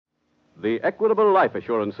The Equitable Life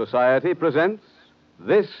Assurance Society presents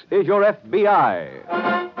This Is Your FBI.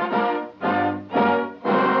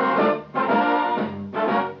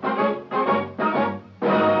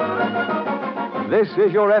 This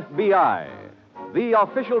is Your FBI, the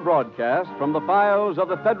official broadcast from the files of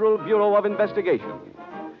the Federal Bureau of Investigation,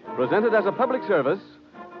 presented as a public service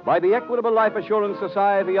by the Equitable Life Assurance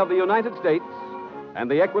Society of the United States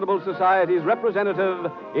and the Equitable Society's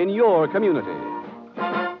representative in your community.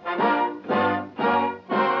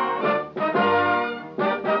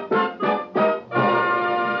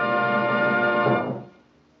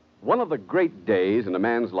 One of the great days in a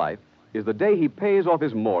man's life is the day he pays off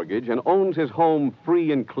his mortgage and owns his home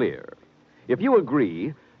free and clear. If you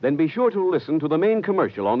agree, then be sure to listen to the main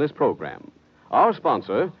commercial on this program. Our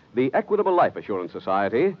sponsor, the Equitable Life Assurance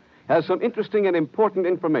Society, has some interesting and important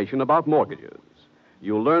information about mortgages.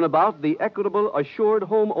 You'll learn about the Equitable Assured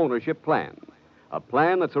Home Ownership Plan, a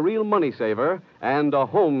plan that's a real money saver and a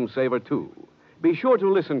home saver, too. Be sure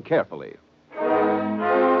to listen carefully.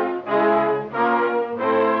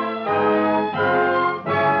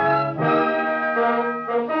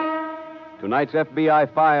 Tonight's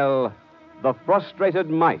FBI file, The Frustrated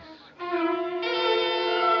Mice.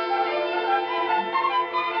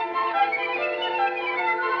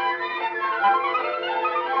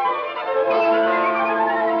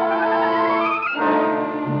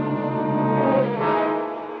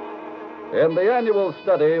 In the annual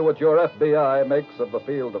study which your FBI makes of the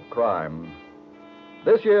field of crime,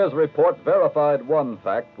 this year's report verified one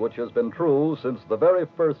fact which has been true since the very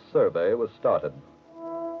first survey was started.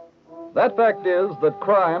 That fact is that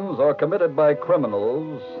crimes are committed by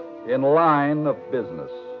criminals in line of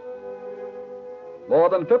business. More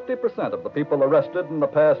than 50% of the people arrested in the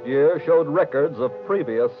past year showed records of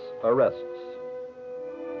previous arrests.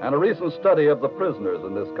 And a recent study of the prisoners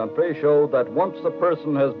in this country showed that once a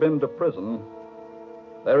person has been to prison,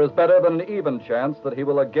 there is better than an even chance that he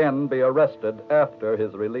will again be arrested after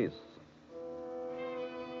his release.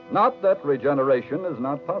 Not that regeneration is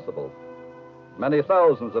not possible. Many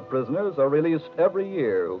thousands of prisoners are released every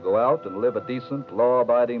year who go out and live a decent,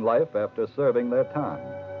 law-abiding life after serving their time.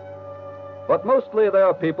 But mostly they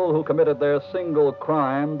are people who committed their single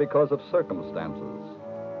crime because of circumstances.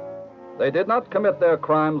 They did not commit their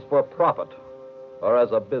crimes for profit or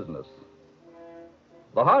as a business.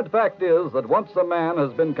 The hard fact is that once a man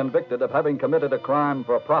has been convicted of having committed a crime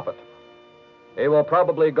for profit, he will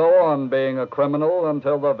probably go on being a criminal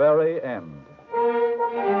until the very end.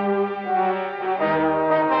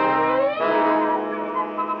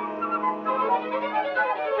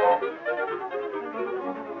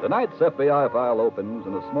 Tonight's FBI file opens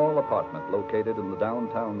in a small apartment located in the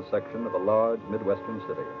downtown section of a large Midwestern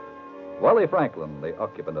city. Wally Franklin, the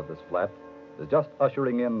occupant of this flat, is just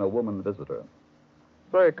ushering in a woman visitor.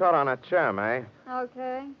 Throw your coat on that chair, May.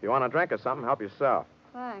 Okay. If you want a drink or something, help yourself.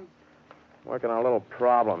 Thanks. Working on a little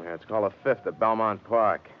problem here. It's called the Fifth at Belmont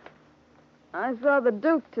Park. I saw the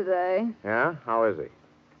Duke today. Yeah? How is he?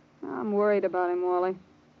 I'm worried about him, Wally.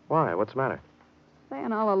 Why? What's the matter?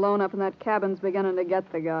 Staying all alone up in that cabin's beginning to get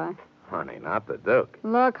the guy. Honey, not the Duke.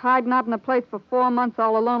 Look, hiding out in a place for 4 months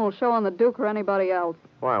all alone will show on the Duke or anybody else.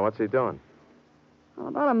 Why? What's he doing? Well,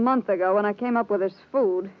 about a month ago, when I came up with his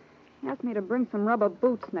food, he asked me to bring some rubber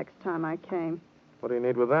boots next time I came. What do you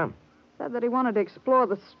need with them? Said that he wanted to explore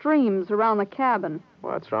the streams around the cabin.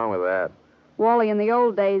 What's wrong with that? Wally, in the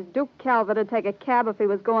old days, Duke Calvert would take a cab if he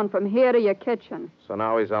was going from here to your kitchen. So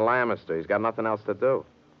now he's a Lamister. He's got nothing else to do.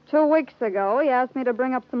 2 weeks ago, he asked me to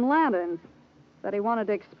bring up some lanterns. Said he wanted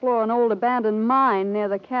to explore an old abandoned mine near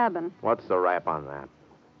the cabin. What's the rap on that?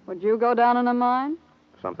 Would you go down in a mine?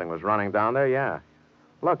 If something was running down there, yeah.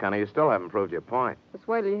 Look, honey, you still haven't proved your point. Just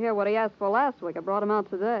wait till you hear what he asked for last week. I brought him out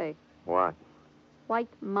today. What? White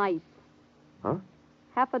mice. Huh?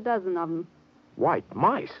 6 of them. White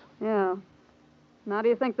mice? Yeah. Now, do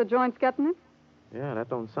you think the joint's getting it? Yeah, that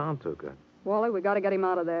don't sound too good. Wally, we got to get him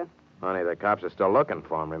out of there. Honey, the cops are still looking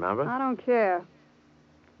for him, remember? I don't care.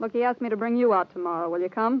 Look, he asked me to bring you out tomorrow. Will you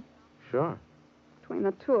come? Sure. Between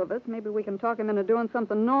the two of us, maybe we can talk him into doing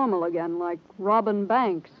something normal again, like robbing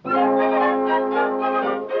banks.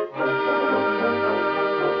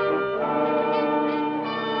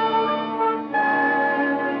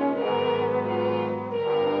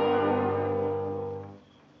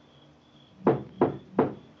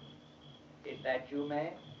 Is that you,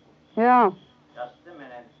 May? Yeah. Just a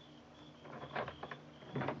minute.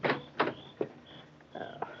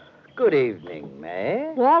 Good evening,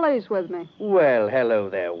 May. Wally's with me. Well, hello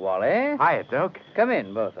there, Wally. Hiya, Duke. Come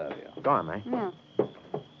in, both of you. Go on, May. Yeah.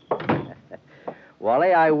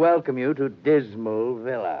 Wally, I welcome you to Dismal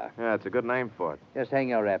Villa. Yeah, it's a good name for it. Just hang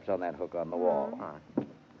your wraps on that hook on the wall. All right.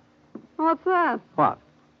 What's that? What?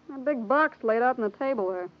 A big box laid out on the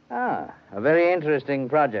table there. Ah, a very interesting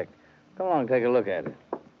project. Come along, take a look at it.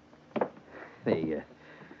 The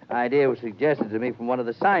idea was suggested to me from one of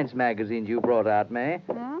the science magazines you brought out, May.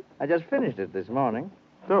 Yeah? I just finished it this morning.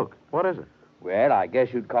 Duke, what is it? Well, I guess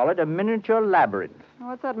you'd call it a miniature labyrinth.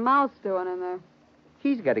 What's that mouse doing in there?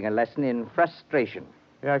 He's getting a lesson in frustration.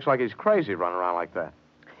 He acts like he's crazy running around like that.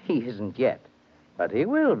 He isn't yet, but he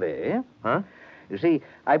will be. Huh? You see,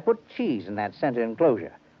 I put cheese in that center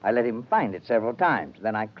enclosure. I let him find it several times.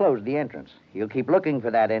 Then I closed the entrance. He'll keep looking for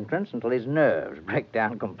that entrance until his nerves break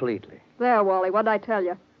down completely. There, Wally, what'd I tell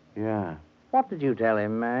you? Yeah. What did you tell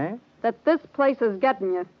him, May? That this place is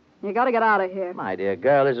getting you. You gotta get out of here. My dear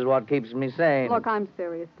girl, this is what keeps me sane. Look, I'm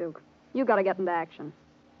serious, Duke. You gotta get into action.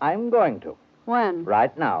 I'm going to. When?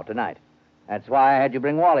 Right now, tonight. That's why I had you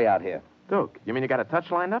bring Wally out here. Duke, you mean you got a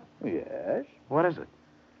touch lined up? Yes. What is it?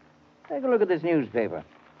 Take a look at this newspaper.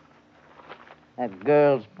 That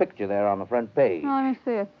girl's picture there on the front page. Oh, let me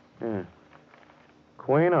see it. Yeah.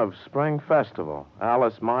 Queen of Spring Festival.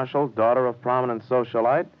 Alice Marshall, daughter of prominent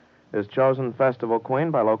socialite, is chosen festival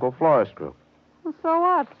queen by local florist group. Well, so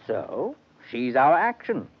what? So, she's our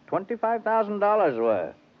action. $25,000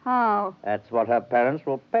 worth. How? That's what her parents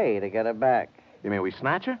will pay to get her back. You mean we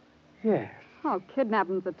snatch her? Yes. Oh,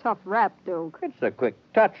 kidnapping's a tough rap, Duke. It's a quick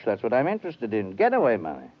touch. That's what I'm interested in. Getaway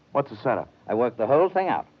money. What's the setup? I worked the whole thing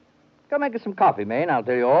out. Go make us some coffee, May, and I'll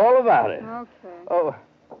tell you all about it. Okay. Oh,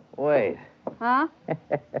 wait. Huh?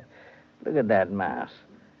 Look at that mouse.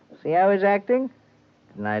 See how he's acting?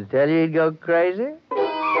 Didn't I tell you he'd go crazy?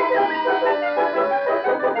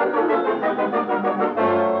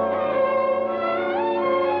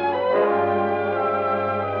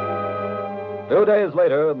 Two days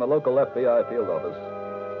later, in the local FBI field office,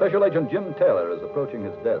 Special Agent Jim Taylor is approaching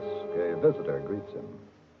his desk. A visitor greets him.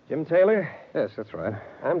 Jim Taylor? Yes, that's right.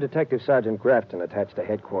 I'm Detective Sergeant Grafton, attached to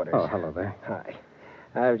headquarters. Oh, hello there. Hi.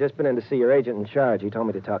 I've just been in to see your agent in charge. He told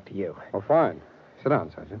me to talk to you. Oh, fine. Sit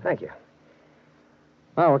down, Sergeant. Thank you.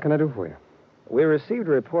 Now, what can I do for you? We received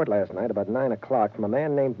a report last night about 9 o'clock from a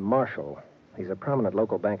man named Marshall. He's a prominent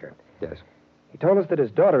local banker. Yes. He told us that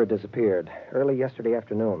his daughter had disappeared early yesterday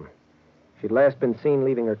afternoon. She'd last been seen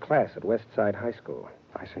leaving her class at Westside High School.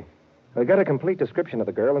 I see. We got a complete description of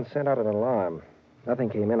the girl and sent out an alarm. Nothing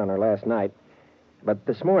came in on her last night. But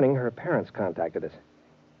this morning, her parents contacted us.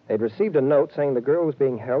 They'd received a note saying the girl was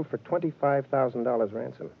being held for $25,000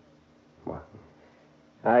 ransom. Well,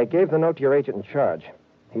 I gave the note to your agent in charge.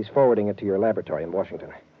 He's forwarding it to your laboratory in Washington.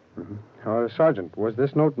 Sergeant, was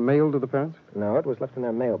this note mailed to the parents? No, it was left in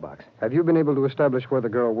their mailbox. Have you been able to establish where the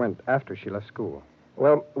girl went after she left school?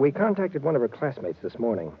 Well, we contacted one of her classmates this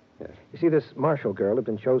morning. Yes. You see, this Marshall girl had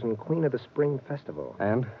been chosen Queen of the Spring Festival.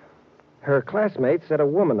 And? Her classmate said a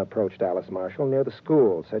woman approached Alice Marshall near the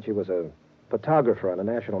school, said she was a photographer on a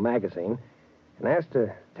national magazine, and asked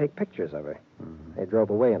to take pictures of her. They drove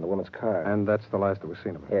away in the woman's car. And that's the last that was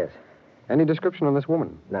seen of her? Yes. Any description on this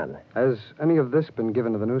woman? None. Has any of this been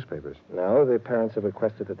given to the newspapers? No, the parents have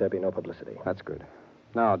requested that there be no publicity. That's good.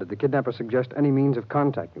 Now, did the kidnapper suggest any means of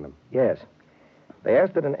contacting them? Yes. They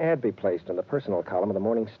asked that an ad be placed in the personal column of the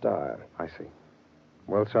Morning Star. I see.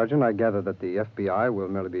 Well, Sergeant, I gather that the FBI will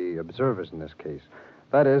merely be observers in this case.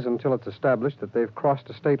 That is, until it's established that they've crossed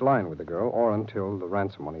a state line with the girl, or until the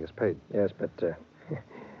ransom money is paid. Yes, but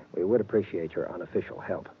we would appreciate your unofficial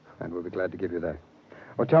help. And we'll be glad to give you that.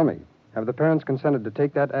 Oh, tell me, have the parents consented to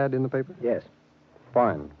take that ad in the paper? Yes.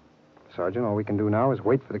 Fine. Sergeant, all we can do now is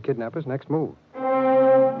wait for the kidnapper's next move.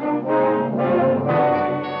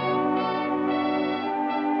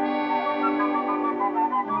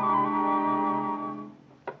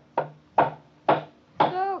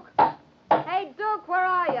 Duke! Hey, Duke, where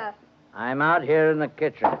are you? I'm out here in the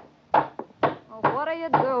kitchen, Oh, what are you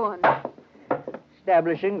doing?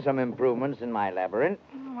 establishing some improvements in my labyrinth.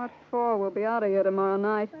 What for? We'll be out of here tomorrow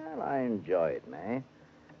night. Well, I enjoy it, May.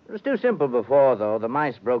 It was too simple before, though. The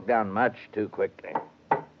mice broke down much too quickly.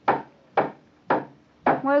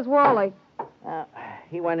 Where's Wally?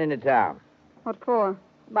 He went into town. What for?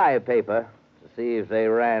 Buy a paper to see if they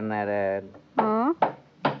ran that ad. Huh?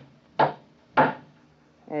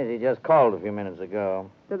 Yes, he just called a few minutes ago.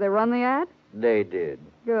 Did they run the ad? They did.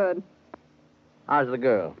 Good. How's the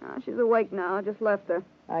girl? She's awake now. I just left her.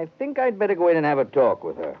 I think I'd better go in and have a talk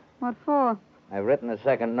with her. What for? I've written a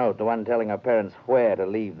second note, the one telling her parents where to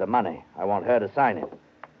leave the money. I want her to sign it.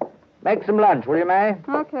 Make some lunch, will you, May?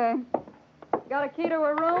 Okay. Got a key to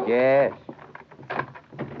her room? Yes.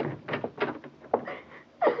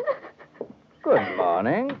 Good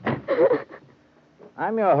morning.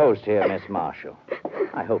 I'm your host here, Miss Marshall.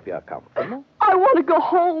 I hope you're comfortable. I want to go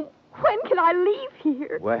home. When can I leave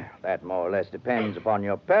here? Well, that more or less depends upon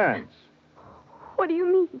your parents. What do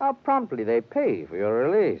you mean? How promptly they pay for your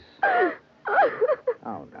release.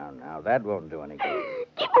 Oh, now, that won't do any good.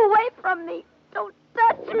 Keep away from me. Don't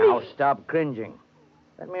touch me. Now, stop cringing.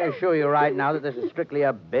 Let me assure you right now that this is strictly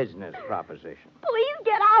a business proposition. Please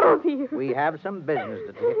get out of here. We have some business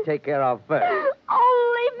to take care of first.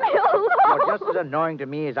 Oh, leave me alone. You're just as annoying to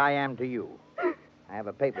me as I am to you. I have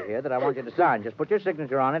a paper here that I want you to sign. Just put your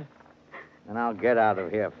signature on it, and I'll get out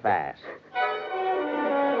of here fast.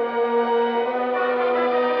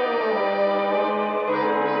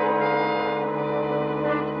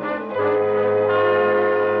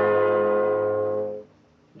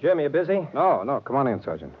 Jim, you busy? No, come on in,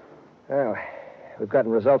 Sergeant. Well, we've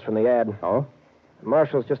gotten results from the ad. Oh? The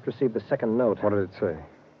marshals just received the second note. What did it say?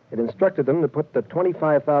 It instructed them to put the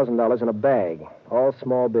 $25,000 in a bag, all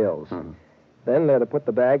small bills. Then they're to put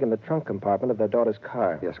the bag in the trunk compartment of their daughter's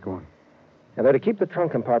car. Yes, go on. And they're to keep the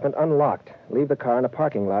trunk compartment unlocked. Leave the car in a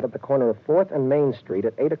parking lot at the corner of 4th and Main Street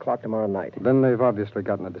at 8 o'clock tomorrow night. Then they've obviously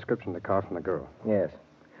gotten a description of the car from the girl. Yes.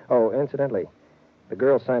 Oh, incidentally, the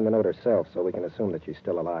girl signed the note herself, so we can assume that she's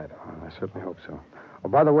still alive. I certainly hope so. Oh,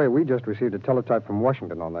 by the way, we just received a teletype from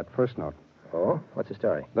Washington on that first note. Oh? What's the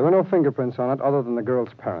story? There were no fingerprints on it other than the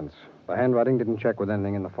girl's parents. The handwriting didn't check with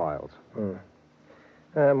anything in the files.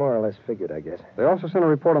 More or less figured, I guess. They also sent a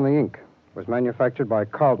report on the ink. It was manufactured by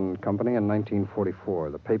Carlton Company in 1944.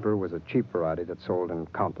 The paper was a cheap variety that sold in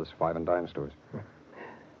countless 5 and dime stores.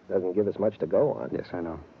 Doesn't give us much to go on. Yes, I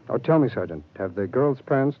know. Oh, tell me, Sergeant, have the girl's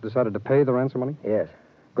parents decided to pay the ransom money? Yes.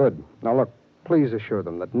 Good. Now, look, please assure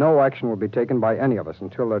them that no action will be taken by any of us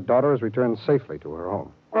until their daughter is returned safely to her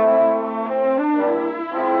home.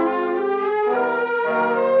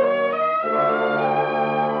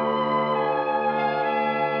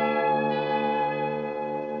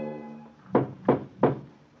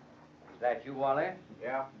 Is that you, Wally?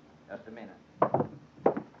 Yeah. Just a minute.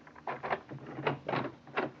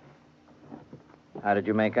 How did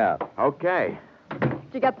you make out? Okay.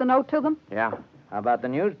 Did you get the note to them? Yeah. How about the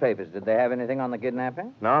newspapers? Did they have anything on the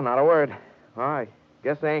kidnapping? No, not a word. Well, I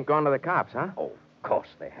guess they ain't gone to the cops, huh? Oh, of course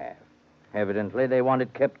they have. Evidently, they want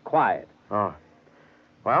it kept quiet. Oh.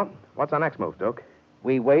 Well, what's our next move, Duke?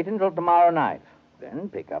 We wait until tomorrow night, then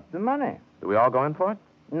pick up the money. Do we all go in for it?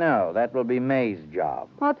 No, that will be May's job.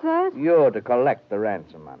 What's that? You're to collect the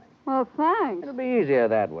ransom money. Well, thanks. It'll be easier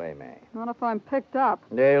that way, May. Not if I'm picked up.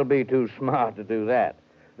 They'll be too smart to do that.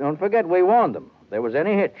 Don't forget we warned them. If there was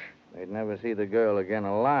any hitch, they'd never see the girl again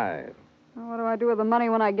alive. Well, what do I do with the money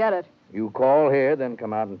when I get it? You call here, then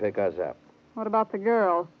come out and pick us up. What about the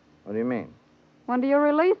girl? What do you mean? When do you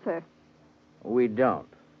release her? We don't.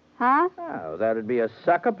 Huh? Oh, that'd be a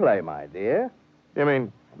sucker play, my dear. You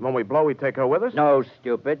mean when we blow, we take her with us? No,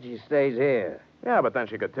 stupid. She stays here. Yeah, but then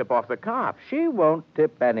she could tip off the cops. She won't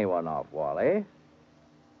tip anyone off, Wally.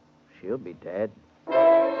 She'll be dead.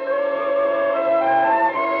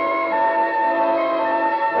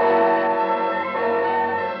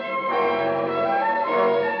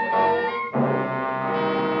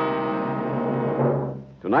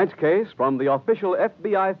 Tonight's case from the official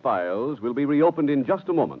FBI files will be reopened in just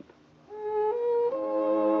a moment.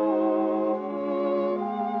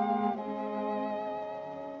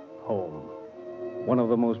 Home. One of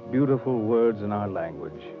the most beautiful words in our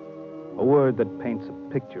language. A word that paints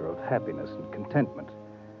a picture of happiness and contentment,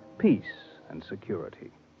 peace and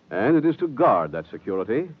security. And it is to guard that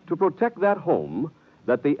security, to protect that home,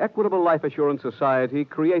 that the Equitable Life Assurance Society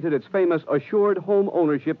created its famous Assured Home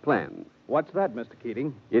Ownership Plan. What's that, Mr.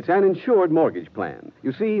 Keating? It's an insured mortgage plan.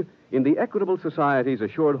 You see, in the Equitable Society's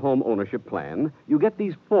Assured Home Ownership Plan, you get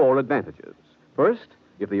these 4 advantages. First,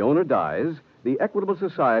 if the owner dies, the Equitable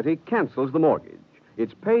Society cancels the mortgage.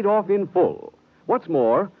 It's paid off in full. What's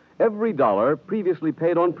more, every dollar previously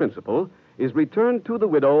paid on principal is returned to the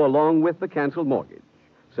widow along with the canceled mortgage.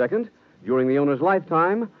 Second, during the owner's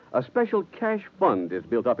lifetime, a special cash fund is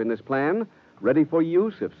built up in this plan, ready for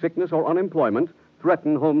use if sickness or unemployment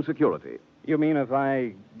threaten home security. You mean if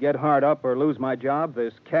I get hard up or lose my job,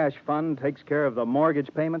 this cash fund takes care of the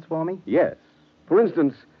mortgage payments for me? Yes. For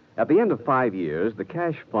instance, at the end of 5 years, the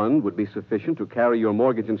cash fund would be sufficient to carry your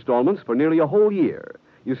mortgage installments for nearly a whole year.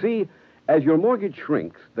 You see, as your mortgage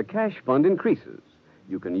shrinks, the cash fund increases.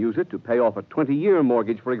 You can use it to pay off a 20-year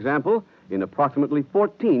mortgage, for example, in approximately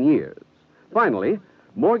 14 years. Finally,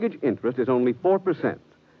 mortgage interest is only 4%,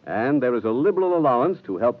 and there is a liberal allowance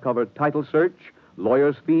to help cover title search,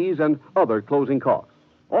 lawyer's fees, and other closing costs.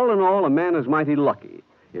 All in all, a man is mighty lucky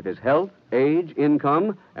if his health, age,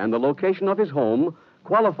 income, and the location of his home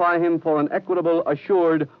qualify him for an equitable,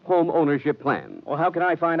 assured home ownership plan. Well, how can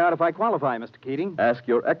I find out if I qualify, Mr. Keating? Ask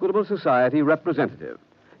your Equitable Society representative.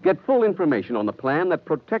 Get full information on the plan that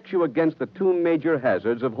protects you against the two major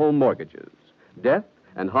hazards of home mortgages, death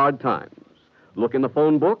and hard times. Look in the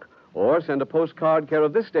phone book or send a postcard care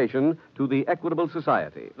of this station to the Equitable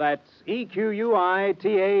Society. That's EQUITABLE.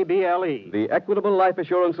 The Equitable Life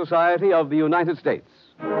Assurance Society of the United States.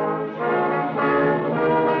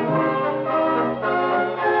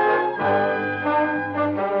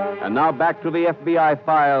 And now back to the FBI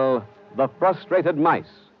file, The Frustrated Mice.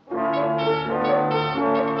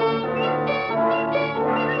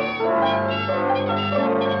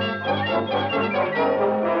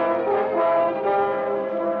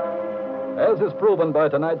 As is proven by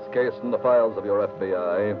tonight's case in the files of your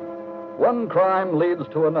FBI, one crime leads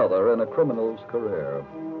to another in a criminal's career.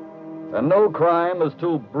 And no crime is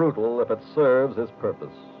too brutal if it serves his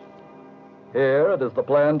purpose. Here it is the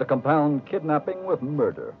plan to compound kidnapping with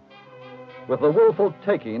murder, with the willful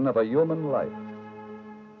taking of a human life.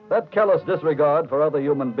 That callous disregard for other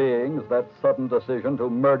human beings, that sudden decision to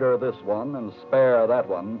murder this one and spare that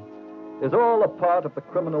one, is all a part of the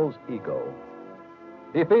criminal's ego.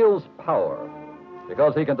 He feels power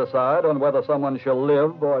because he can decide on whether someone shall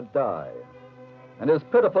live or die. And his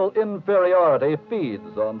pitiful inferiority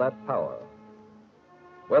feeds on that power.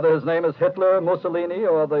 Whether his name is Hitler, Mussolini,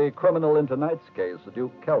 or the criminal in tonight's case,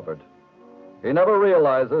 Duke Calvert, he never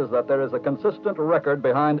realizes that there is a consistent record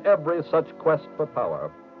behind every such quest for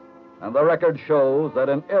power. And the record shows that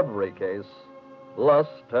in every case, lust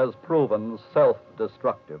has proven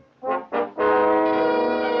self-destructive.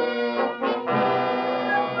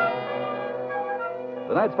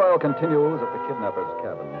 Tonight's file continues at the kidnapper's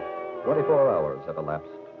cabin. 24 hours have elapsed.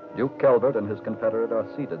 Duke Calvert and his confederate are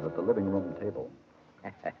seated at the living room table.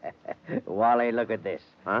 Wally, look at this.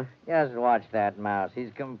 Huh? Just watch that mouse. He's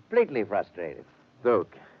completely frustrated.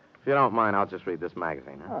 Duke, if you don't mind, I'll just read this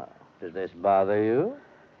magazine, huh? Oh, does this bother you?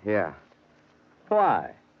 Yeah.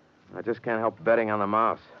 Why? I just can't help betting on the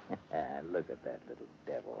mouse. Look at that little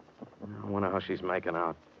devil. I wonder how she's making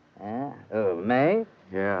out. Huh? Oh, May?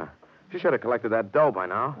 Yeah. She should have collected that dough by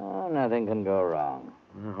now. Oh, nothing can go wrong.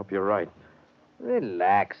 I hope you're right.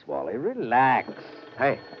 Relax, Wally, relax.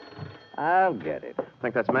 Hey, I'll get it.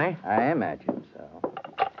 think that's May? I imagine so.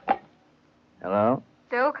 Hello?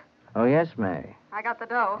 Duke, Oh, yes, May. I got the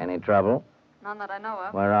dough. Any trouble? None that I know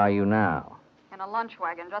of. Where are you now? In a lunch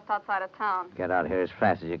wagon just outside of town. Get out here as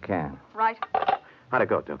fast as you can. Right. How'd it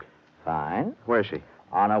go, Duke? Fine. Where's she?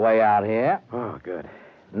 On her way out here. Oh, good.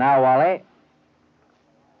 Now, Wally,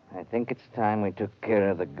 I think it's time we took care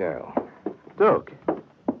of the girl. Duke,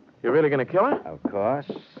 you're really going to kill her? Of course.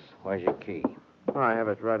 Where's your key? Oh, I have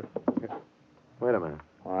it right. Here. Wait a minute.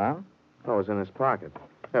 Well, Oh, it was in his pocket.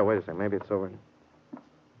 Yeah, wait a second. Maybe it's over.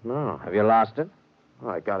 No. have you lost it? Oh,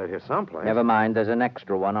 I got it here someplace. Never mind. There's an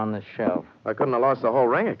extra one on the shelf. I couldn't have lost the whole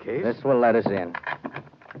ring of keys. This will let us in.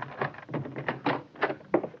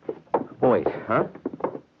 Wait. Huh?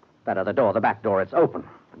 That other door, the back door, it's open.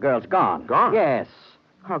 The girl's gone. Gone? Yes.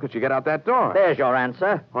 How could she get out that door? There's your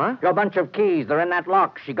answer. What? Your bunch of keys. They're in that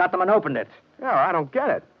lock. She got them and opened it. Yeah, I don't get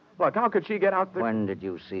it. Look, how could she get out the... When did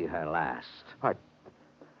you see her last?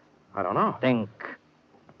 I don't know. Think.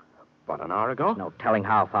 About an hour ago? No telling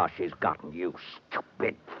how far she's gotten, you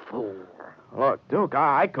stupid fool. Look, Duke,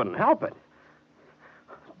 I couldn't help it.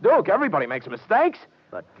 Duke, everybody makes mistakes.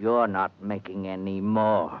 But you're not making any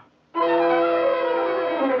more.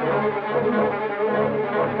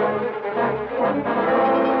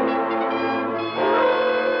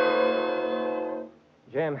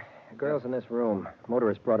 Jim, the girl's in this room.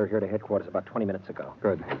 Motorist brought her here to headquarters about 20 minutes ago.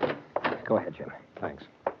 Good. Go ahead, Jim. Thanks.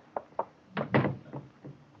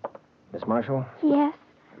 Miss Marshall, Yes.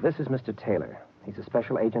 this is Mr. Taylor. He's a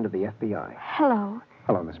special agent of the FBI. Hello.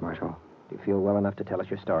 Hello, Miss Marshall. Do you feel well enough to tell us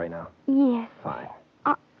your story now? Yes. Fine.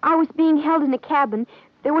 I was being held in a cabin.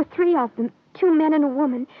 There were 3 of them, 2 men and a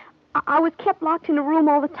woman. I was kept locked in a room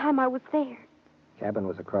all the time I was there. Cabin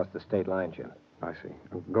was across the state line, Jim. I see.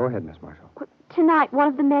 Go ahead, Miss Marshall. Tonight, one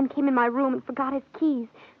of the men came in my room and forgot his keys.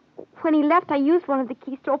 When he left, I used one of the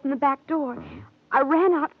keys to open the back door. I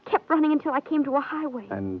ran out, kept running until I came to a highway.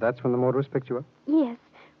 And that's when the motorist picked you up? Yes.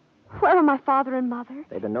 Where are my father and mother?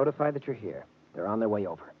 They've been notified that you're here. They're on their way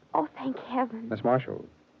over. Oh, thank heaven. Miss Marshall,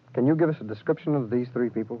 can you give us a description of these 3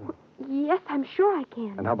 people? Yes, I'm sure I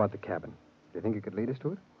can. And how about the cabin? Do you think you could lead us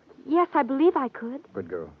to it? Yes, I believe I could. Good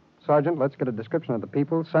girl. Sergeant, let's get a description of the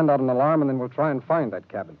people, send out an alarm, and then we'll try and find that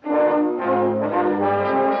cabin.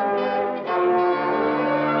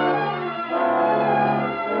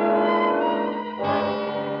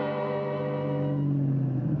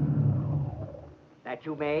 That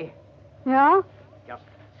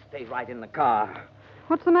right in the car.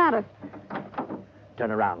 What's the matter? Turn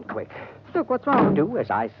around, quick. Duke, what's wrong? Do as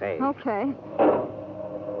I say. Okay.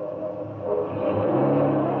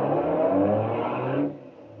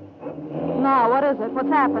 Now, what is it? What's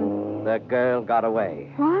happened? The girl got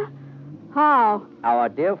away. What? How? Our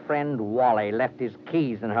dear friend Wally left his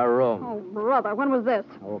keys in her room. Oh, brother, when was this?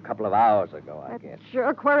 Oh, a couple of hours ago, I guess.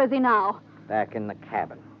 Jerk, where is he now? Back in the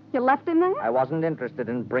cabin. You left him there? I wasn't interested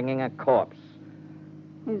in bringing a corpse.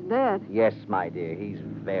 He's dead. Yes, my dear, he's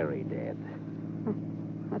very dead.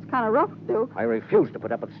 That's kind of rough, Duke. I refuse to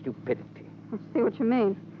put up with stupidity. I see what you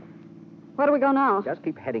mean. Where do we go now? Just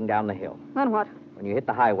keep heading down the hill. Then what? When you hit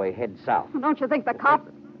the highway, head south. Don't you think the cop...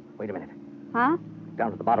 Wait a minute. Huh?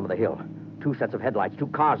 Down to the bottom of the hill. 2 sets of headlights, 2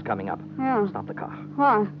 cars coming up. Yeah. Stop the car.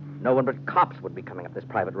 Why? No one but cops would be coming up this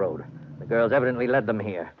private road. The girls evidently led them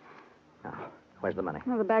here. Now, where's the money?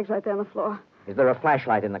 Oh, the bag's right there on the floor. Is there a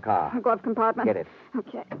flashlight in the car? Glove compartment. Get it.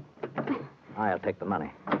 Okay. I'll take the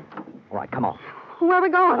money. All right, come on. Where are we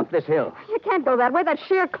going? Up this hill. You can't go that way. That's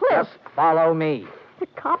sheer cliff. Just follow me. The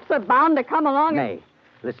cops are bound to come along and... Nay,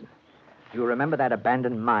 listen. You remember that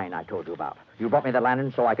abandoned mine I told you about? You brought me the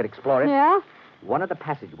lantern so I could explore it? Yeah? One of the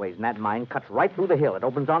passageways in that mine cuts right through the hill. It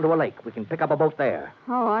opens onto a lake. We can pick up a boat there.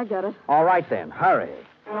 Oh, I get it. All right, then. Hurry.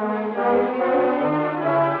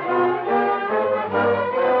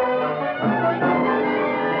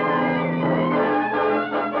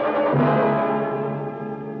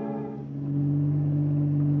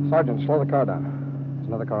 Sergeant, slow the car down. There's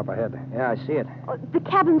another car up ahead. Yeah, I see it. Oh, the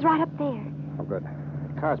cabin's right up there. Oh, good.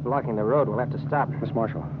 The car's blocking the road. We'll have to stop. Miss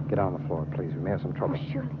Marshall, get down on the floor, please. We may have some trouble.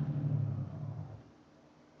 Oh, surely.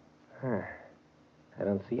 Huh. I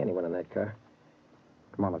don't see anyone in that car.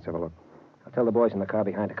 Come on, let's have a look. I'll tell the boys in the car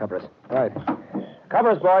behind to cover us. Right.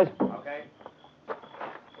 Cover us, boys. Okay.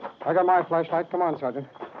 I got my flashlight. Come on, Sergeant.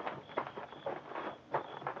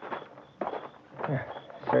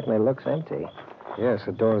 Certainly looks empty. Yes,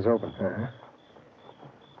 the door is open. Uh-huh.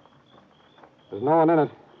 There's no one in it.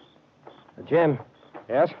 Jim,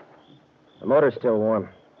 Yes? the motor's still warm.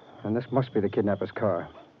 And this must be the kidnapper's car.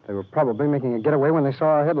 They were probably making a getaway when they saw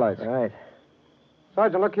our headlights. Right.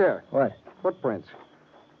 Sergeant, look here. What? Footprints.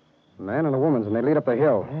 A man and a woman's, and they lead up the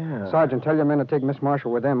hill. Yeah. Sergeant, tell your men to take Miss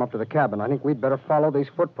Marshall with them up to the cabin. I think we'd better follow these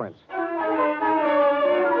footprints.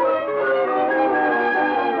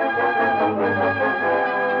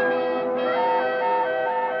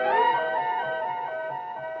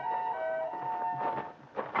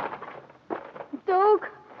 Duke?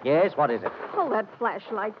 Yes, what is it? Hold that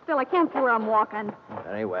flashlight still. I can't see where I'm walking.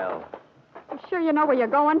 Very well. You sure you know where you're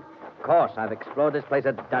going? Of course, I've explored this place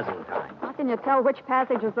a dozen times. How can you tell which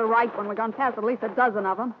passage is the right one? We've gone past at least a dozen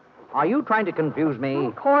of them. Are you trying to confuse me?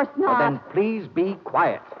 Of course Well, not. then please be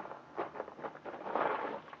quiet.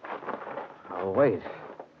 Oh, wait.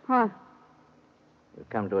 What? We've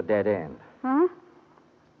come to a dead end. Huh?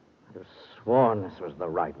 I'd have sworn this was the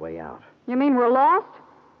right way out. You mean we're lost?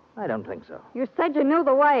 I don't think so. You said you knew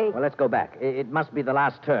the way, Well, let's go back. It must be the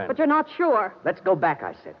last turn. but you're not sure. Let's go back,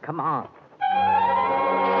 I said. Come on.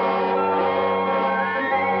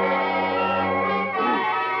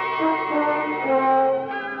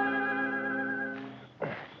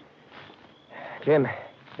 Jim,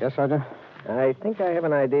 Yes, Sergeant? I think I have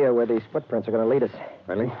an idea where these footprints are going to lead us.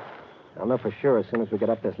 Really? I'll know for sure as soon as we get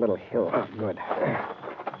up this little hill. Oh, good.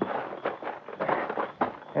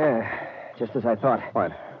 Yeah, just as I thought.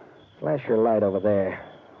 What? Flash your light over there.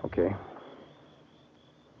 Okay.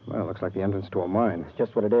 Well, looks like the entrance to a mine. It's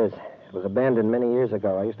just what it is. It was abandoned many years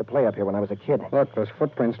ago. I used to play up here when I was a kid. Look, those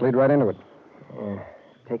footprints lead right into it. Yeah,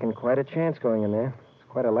 taking quite a chance going in there. It's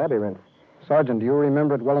quite a labyrinth. Sergeant, do you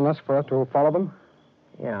remember it well enough for us to follow them?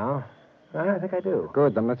 Yeah, I think I do.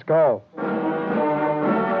 Good, then let's go.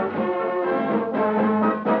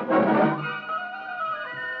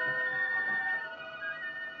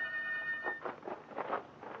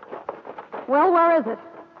 Well, where is it?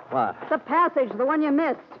 What? The passage, the one you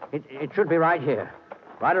missed. It should be right here.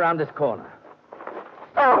 Right around this corner.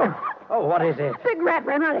 Oh, Oh, what is it? big rat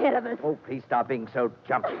ran right ahead of us. Oh, please stop being so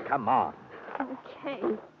jumpy. Come on. Okay.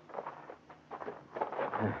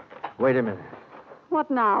 Wait a minute.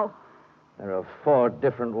 What now? There are 4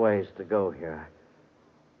 different ways to go here.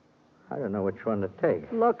 I don't know which one to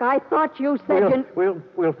take. Look, I thought you said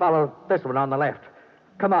We'll follow this one on the left.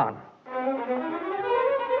 Come on.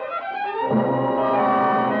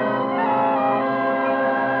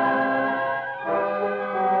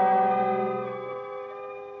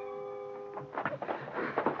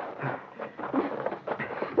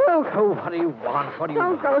 Duke, Oh, what do you want? What do you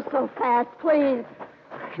don't want? go so fast, please.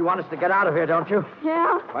 You want us to get out of here, don't you?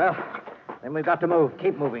 Yeah? Well, then we've got to move.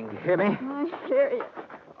 Keep moving. You hear me? I hear you.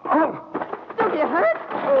 Don't you hurt?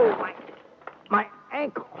 Oh, my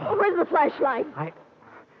ankle. Oh, where's the flashlight?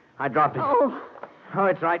 I dropped it. Oh, Oh,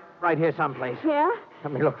 it's right here someplace. yeah?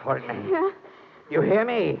 Let me look for it, May. Yeah. You hear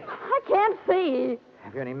me? I can't see.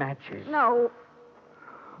 Have you any matches? No.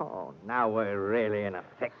 Oh, now we're really in a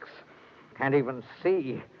fix. Can't even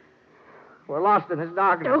see. We're lost in this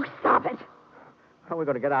darkness. Oh, stop it. How are we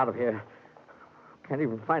going to get out of here? Can't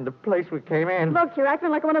even find the place we came in. Look, you're acting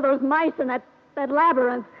like one of those mice in that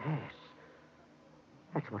labyrinth. Yes.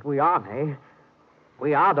 That's what we are, May.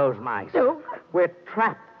 We are those mice. Duke. We're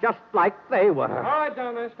trapped just like they were. All right,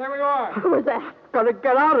 down there. Stay where you are. Who was that? Gotta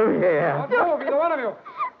get out of here. Don't move, either one of you.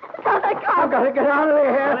 Stop that car. I've got to get out of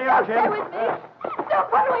here. Stay with me.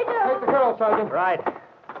 Duke, what do we do? Take the girl, Sergeant. Right.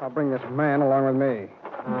 I'll bring this man along with me.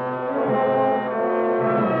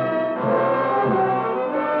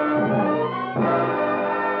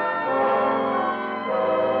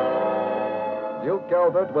 Duke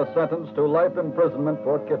Calvert was sentenced to life imprisonment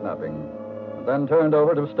for kidnapping, and then turned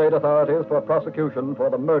over to state authorities for prosecution for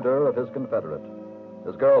the murder of his Confederate.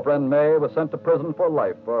 His girlfriend, May, was sent to prison for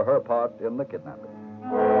life for her part in the kidnapping.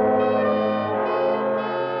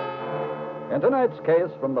 In tonight's case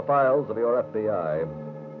from the files of your FBI,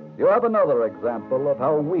 you have another example of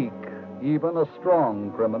how weak even a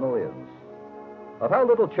strong criminal is, of how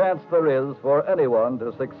little chance there is for anyone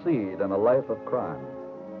to succeed in a life of crime.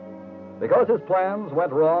 Because his plans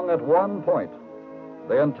went wrong at one point,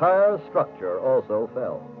 the entire structure also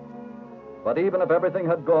fell. But even if everything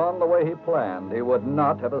had gone the way he planned, he would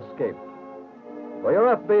not have escaped. For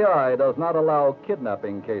your FBI does not allow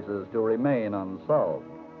kidnapping cases to remain unsolved.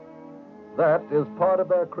 That is part of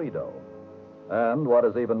their credo. And what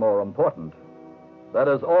is even more important, that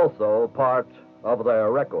is also part of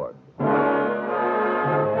their record.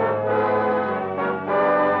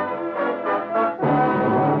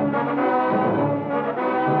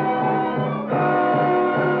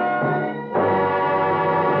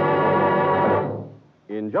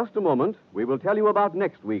 In just a moment, we will tell you about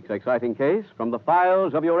next week's exciting case from the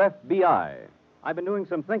files of your FBI. I've been doing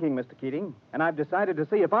some thinking, Mr. Keating, and I've decided to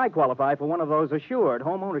see if I qualify for one of those assured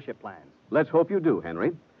home ownership plans. Let's hope you do,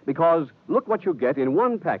 Henry, because look what you get in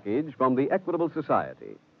one package from the Equitable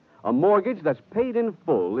Society. A mortgage that's paid in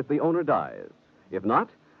full if the owner dies. If not,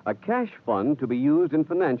 a cash fund to be used in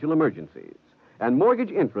financial emergencies. And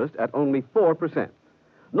mortgage interest at only 4%.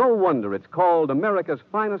 No wonder it's called America's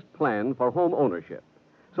finest plan for home ownership.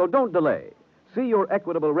 So don't delay. See your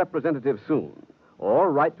Equitable representative soon.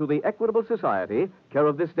 Or write to the Equitable Society, care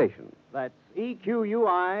of this station. That's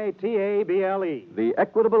EQUITABLE. The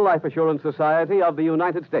Equitable Life Assurance Society of the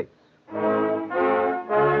United States.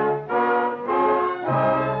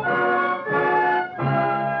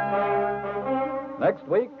 Next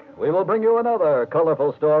week, we will bring you another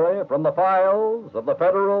colorful story from the files of the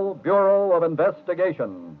Federal Bureau of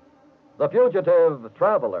Investigation, The Fugitive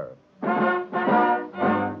Traveler.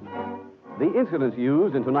 The incidents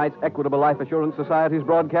used in tonight's Equitable Life Assurance Society's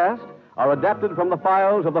broadcast are adapted from the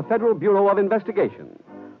files of the Federal Bureau of Investigation.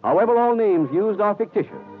 However, all names used are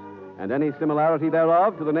fictitious, and any similarity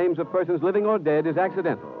thereof to the names of persons living or dead is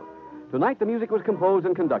accidental. Tonight, the music was composed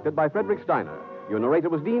and conducted by Frederick Steiner. Your narrator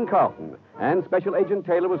was Dean Carlton, and Special Agent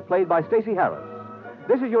Taylor was played by Stacey Harris.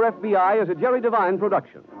 This is Your FBI is a Jerry Devine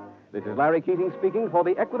production. This is Larry Keating speaking for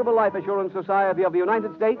the Equitable Life Assurance Society of the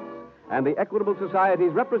United States and the Equitable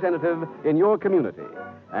Society's representative in your community,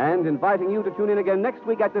 and inviting you to tune in again next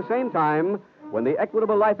week at the same time when the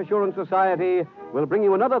Equitable Life Assurance Society will bring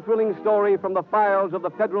you another thrilling story from the files of the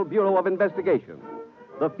Federal Bureau of Investigation.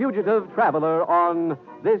 The Fugitive Traveler on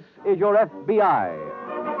This Is Your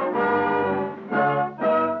FBI.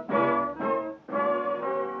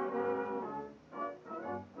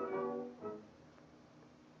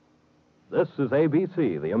 This is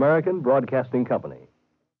ABC, the American Broadcasting Company.